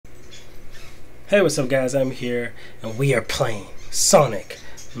Hey, what's up guys, I'm here and we are playing Sonic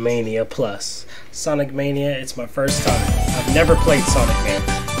Mania Plus. Sonic Mania, it's my first time. I've never played Sonic Mania.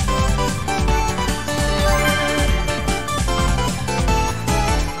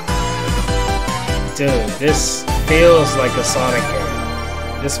 Dude, this feels like a Sonic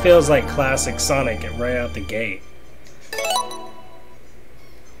game. This feels like classic Sonic right out the gate.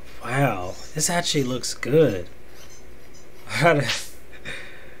 Wow, this actually looks good.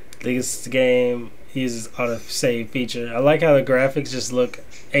 This game uses auto-save feature. I like how the graphics just look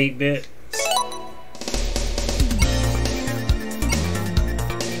 8-bit.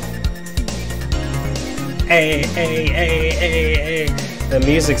 Hey, hey, hey, hey, hey. The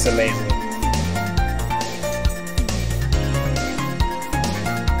music's amazing.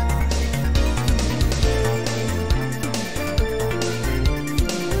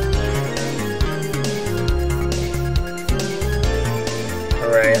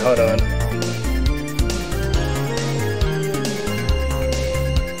 Alright, hold on.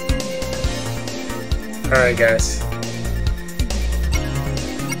 Alright guys.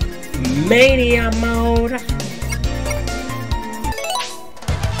 Mania mode.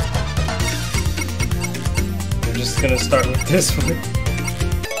 We're just gonna start with this one.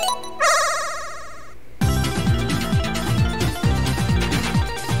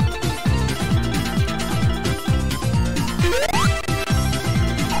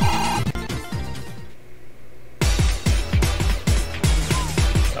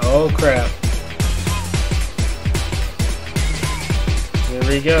 Oh crap. Here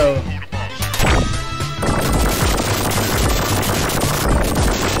we go.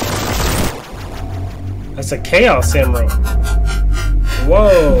 That's a Chaos Emerald.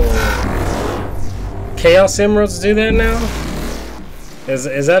 Whoa. Chaos Emeralds do that now?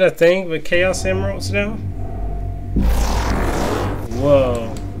 Is that a thing with Chaos Emeralds now?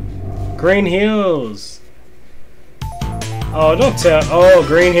 Whoa. Green Hills. Oh, don't tell. Oh,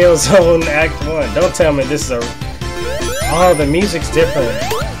 Green Hills on Act 1. Don't tell me this is a. Oh, the music's different.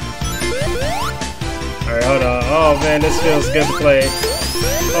 Alright, hold on. Oh man, this feels good to play.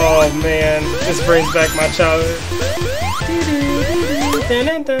 Oh man, this brings back my childhood.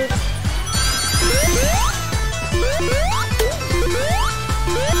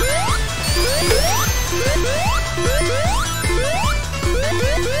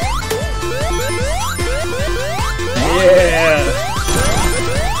 Yeah.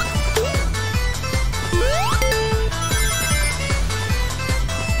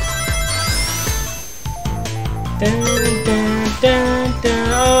 Dun, dun, dun, dun.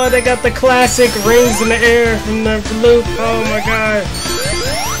 Oh, they got the classic rings in the air from the loop. Oh my god.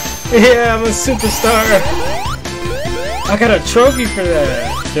 Yeah, I'm a superstar. I got a trophy for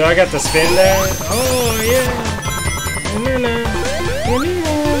that. Do I got to spin that? Oh yeah.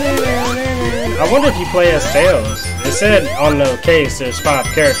 I wonder if you play as Tails. It said on the case there's 5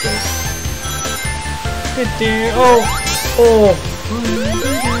 characters. Oh, oh.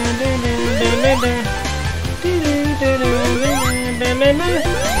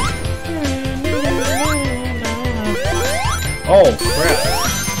 Oh crap.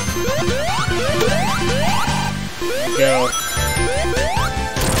 Go.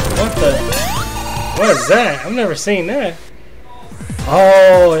 What the? What is that? I've never seen that.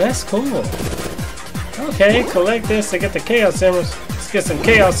 Oh, that's cool. Okay, collect this to get the Chaos Emeralds. Let's get some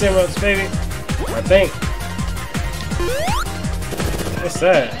Chaos Emeralds, baby. I think. What's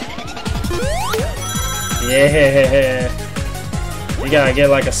that? Yeah. You gotta get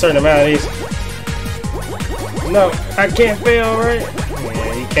like a certain amount of these. No, I can't fail, right?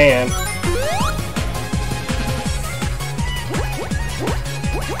 Yeah, you can.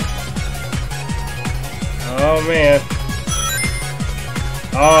 Oh man.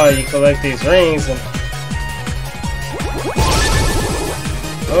 Oh, you collect these rings and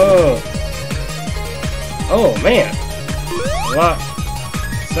oh man, a lot.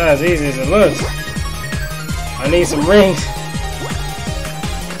 It's not as easy as it looks. I need some rings.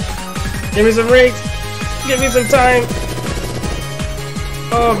 Give me some rings. Give me some time.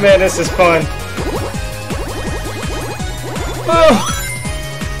 Oh man, this is fun. Oh,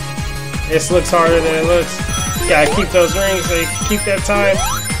 this looks harder than it looks. Gotta keep those rings so you can keep that time.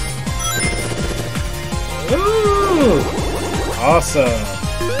 Ooh, awesome.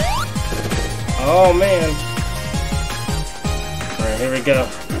 Oh man. Alright, here we go.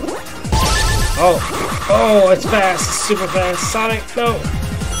 Oh, it's fast. It's super fast. Sonic, no.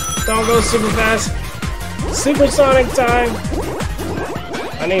 Don't go super fast. Super Sonic time.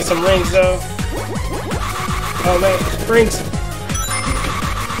 I need some rings though. Oh man, rings.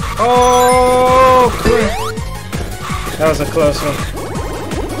 Oh crap. That was a close one.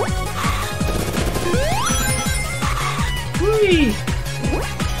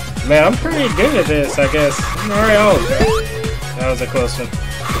 Man, I'm pretty good at this, I guess. Alright, oh, okay. That was a close one.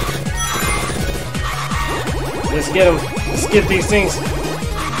 Let's get them. Let's get these things.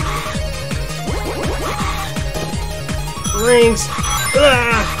 Rings.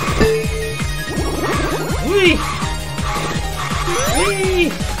 Ah! Whee! Whee!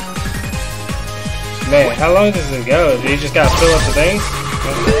 Man, how long does it go? Do you just gotta fill up the things?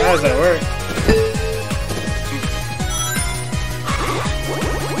 How does that work?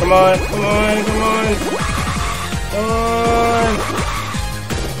 Come on, come on, come on. Come on.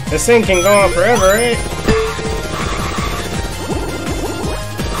 This thing can go on forever, right?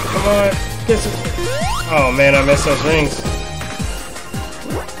 Come on. Get some. Oh man, I missed those rings.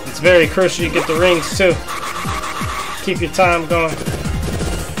 It's very crucial you get the rings too. Keep your time going.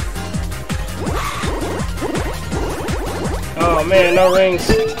 Oh man, no rings.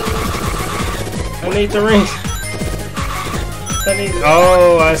 I need the rings. I need.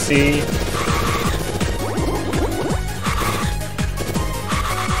 Oh, I see.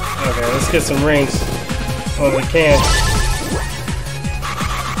 Okay, let's get some rings when we can.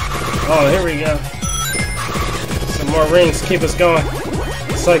 Oh, here we go. Some more rings keep us going.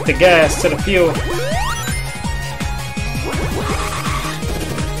 It's like the gas to the fuel.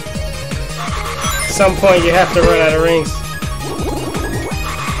 At some point you have to run out of rings.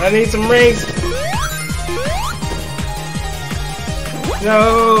 I need some rings.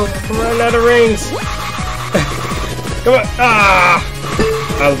 No, I'm running out of rings. Come on. Ah!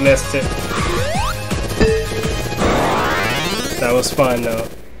 I missed it. That was fun though.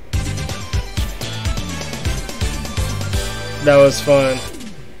 That was fun.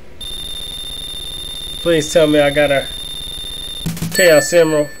 Please tell me I got a Chaos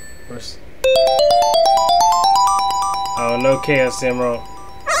Emerald. Oh, no Chaos Emerald.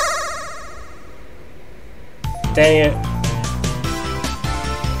 Dang it.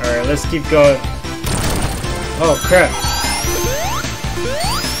 Alright, let's keep going. Oh, crap.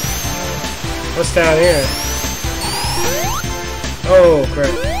 What's down here? Oh, crap.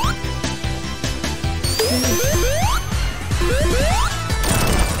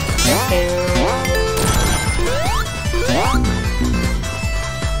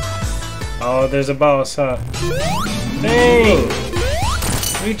 Oh, there's a boss, huh? Dang!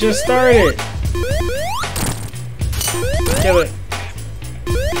 We just started! Kill it.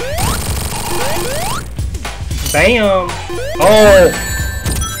 Bam! Oh!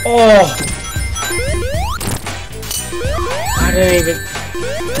 Oh! I didn't even...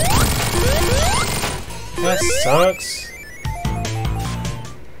 That sucks.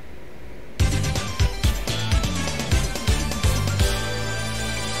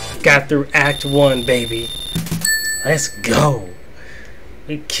 Got through Act 1, baby. Let's go.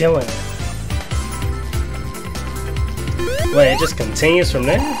 We're killing it. Wait, it just continues from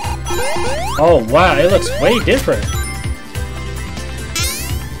there? Oh wow, it looks way different.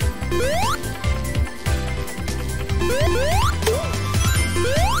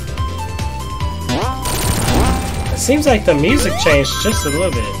 It seems like the music changed just a little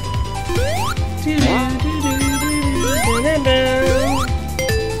bit.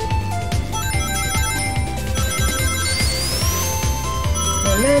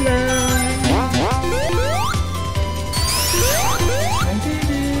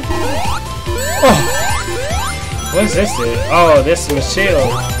 Oh! What's this do? Oh, this is my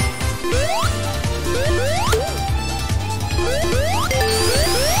shield.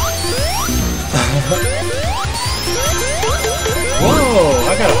 Whoa!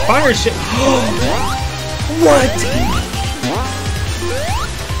 I got a fire ship. What?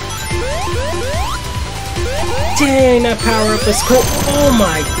 Dang, that power up is cool. Oh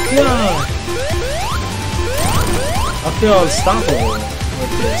my god! I feel unstoppable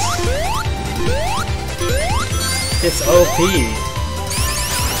with this. It's OP.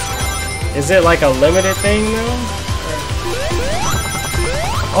 Is it like a limited thing though?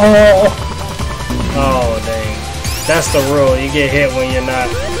 Oh! Oh dang. That's the rule. You get hit when you're not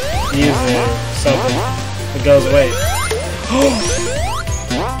using something. It goes away.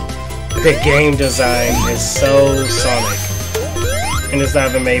 The game design is so Sonic. And it's not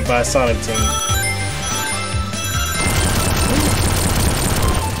even made by Sonic Team.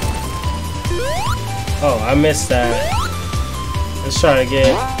 Oh, I missed that. Let's try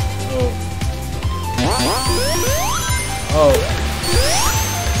again. Oh. Oh.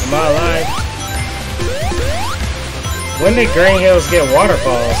 Am I alive? When did Green Hills get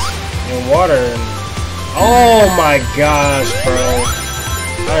waterfalls? And water and... Oh my gosh, bro.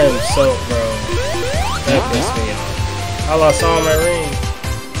 I am so, bro. That pissed me off. I lost all my rings.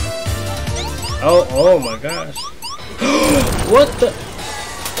 Oh my gosh. What the?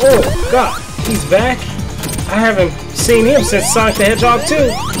 Oh God, he's back. I haven't seen him since Sonic the Hedgehog 2.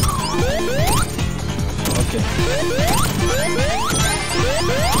 Okay.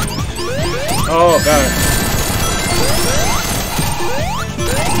 Oh God.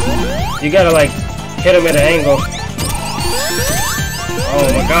 You gotta like hit him at an angle. Oh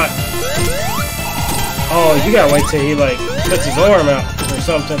my God. Oh, you gotta wait till he like puts his arm out or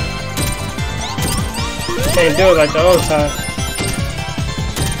something. Can't do it like the old time.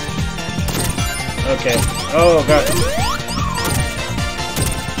 Okay. Oh God.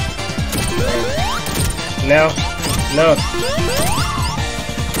 Now? No.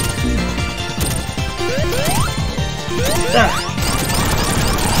 Da.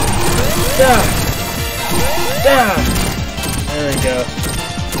 Da. Da. There we go.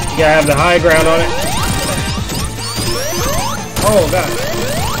 You gotta have the high ground on it. Oh God.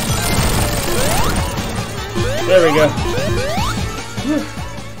 There we go. Whew.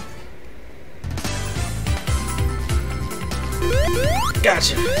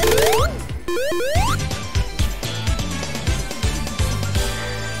 Gotcha.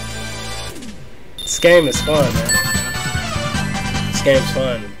 This game is fun, man. This game's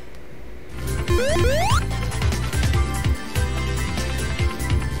fun.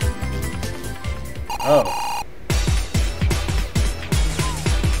 Oh.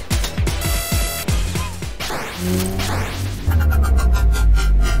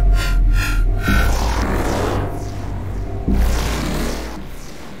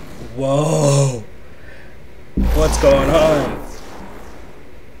 Whoa. What's going on?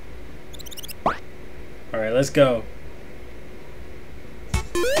 Alright, let's go.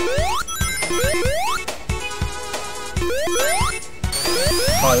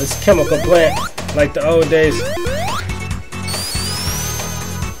 Oh, this chemical plant, like the old days.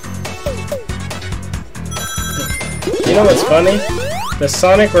 You know what's funny? The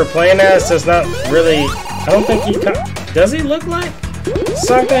Sonic we're playing as does not really... I don't think he... Does he look like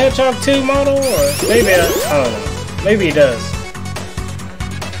Sonic the Hedgehog 2 model? Or maybe... I don't know. Maybe he does.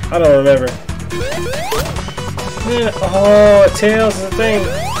 I don't remember. Yeah, oh, Tails is the thing.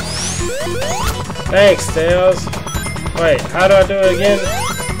 Thanks, Tails. Wait, how do I do it again?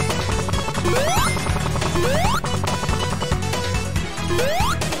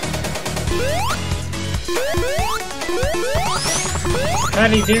 How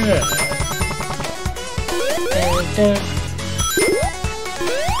do you do that?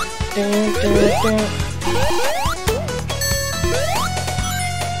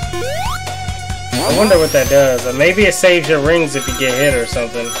 I wonder what that does. Maybe it saves your rings if you get hit or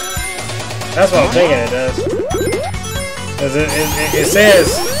something. That's what I'm thinking it does. Cause it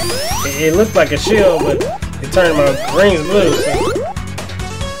says it looked like a shield, but it turned my rings blue. So.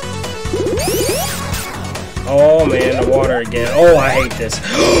 Oh man, the water again. Oh, I hate this.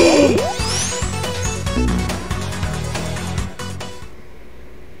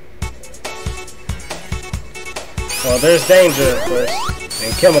 Well, there's danger, of course.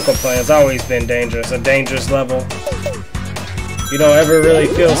 And chemical plants always been dangerous. A dangerous level. You don't ever really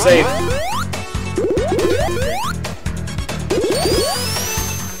feel safe.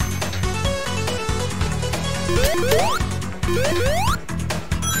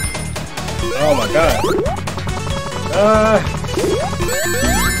 Oh my God.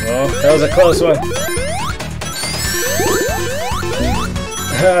 Well, that was a close one.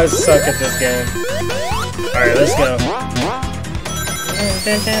 I suck at this game. Alright, let's go.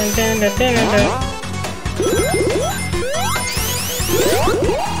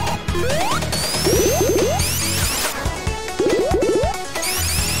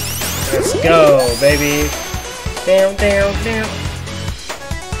 Let's go, baby. Down, down, down.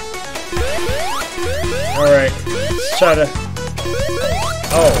 Alright, let's try to...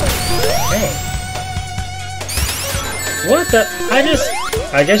 Oh, dang. What the...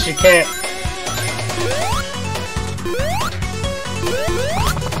 I guess you can't...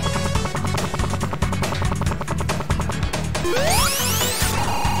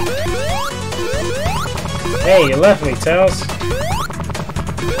 Hey, you left me, Tails.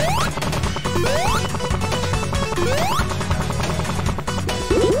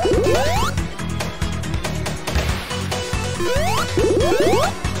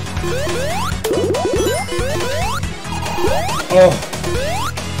 Oh.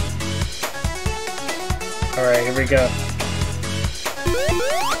 Alright, here we go.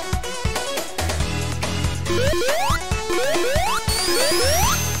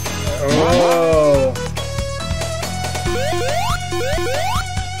 Oh.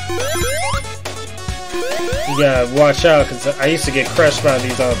 You gotta watch out, because I used to get crushed by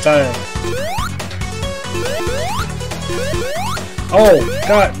these all the time. Oh,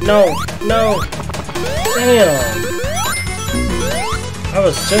 God, no, no. Damn. I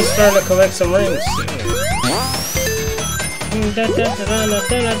was just starting to collect some rings.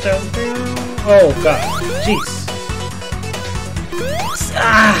 Oh, God. Jeez.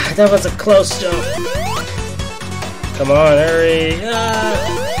 Ah, that was a close jump. Come on, hurry.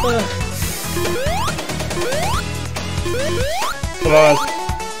 Come on.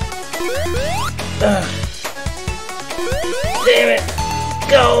 Damn it.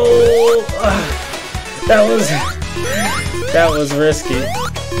 Go. That was risky.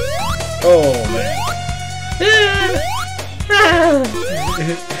 Oh, man.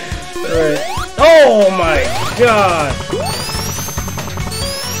 Alright. Oh, my God.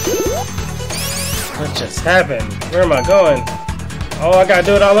 What just happened? Where am I going? Oh, I gotta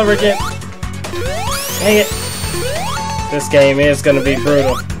do it all over again. Dang it. This game is gonna be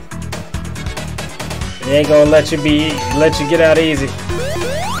brutal. It ain't gonna let you get out easy.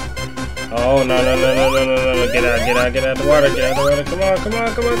 Oh, no. Get out the water. Get out the water. Come on.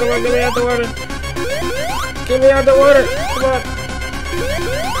 Get me out the water. Get me out the water. Come on.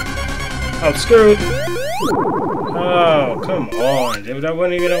 I'm screwed. Oh, come on, dude. I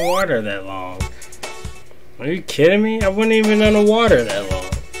wasn't even in water that long. Are you kidding me? I wasn't even in the water that long.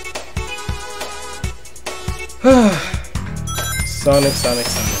 Sonic.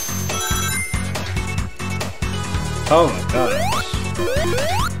 Oh my gosh.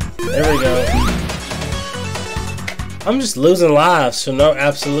 There we go. I'm just losing lives for no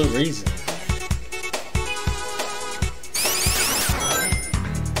absolute reason.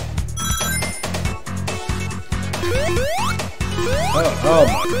 Oh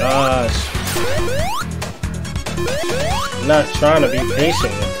my gosh. I'm not trying to be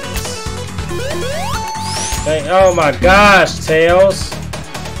patient with this. Hey, oh my gosh, Tails.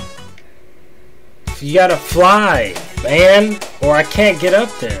 You gotta fly, man, or I can't get up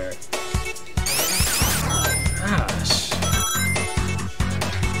there. Gosh.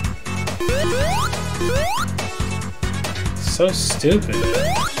 So stupid.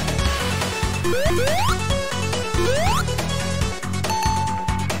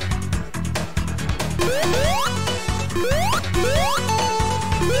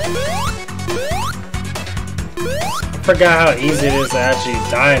 I forgot how easy it is to actually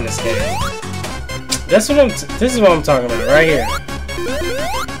die in this game. This is what I'm talking about right here.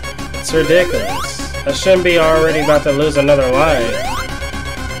 It's ridiculous. I shouldn't be already about to lose another life.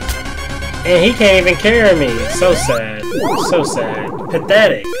 And he can't even carry me. So sad. So sad.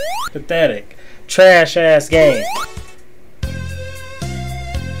 Pathetic. Pathetic. Trash ass game.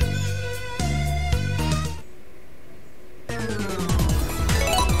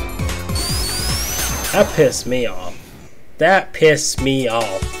 That pissed me off. That pissed me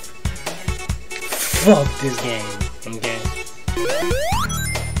off. Fuck this game. Okay.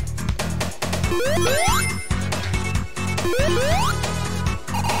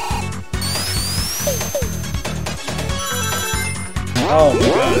 Oh my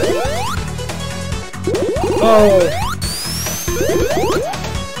god. Oh.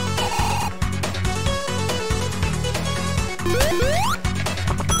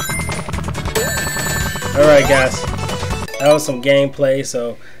 Alright guys, that was some gameplay,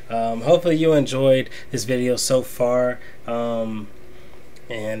 so hopefully you enjoyed this video so far,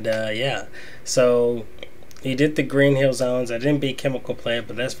 yeah, so he did the Green Hill Zones. I didn't beat Chemical Plant,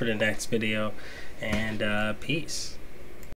 but that's for the next video, and peace.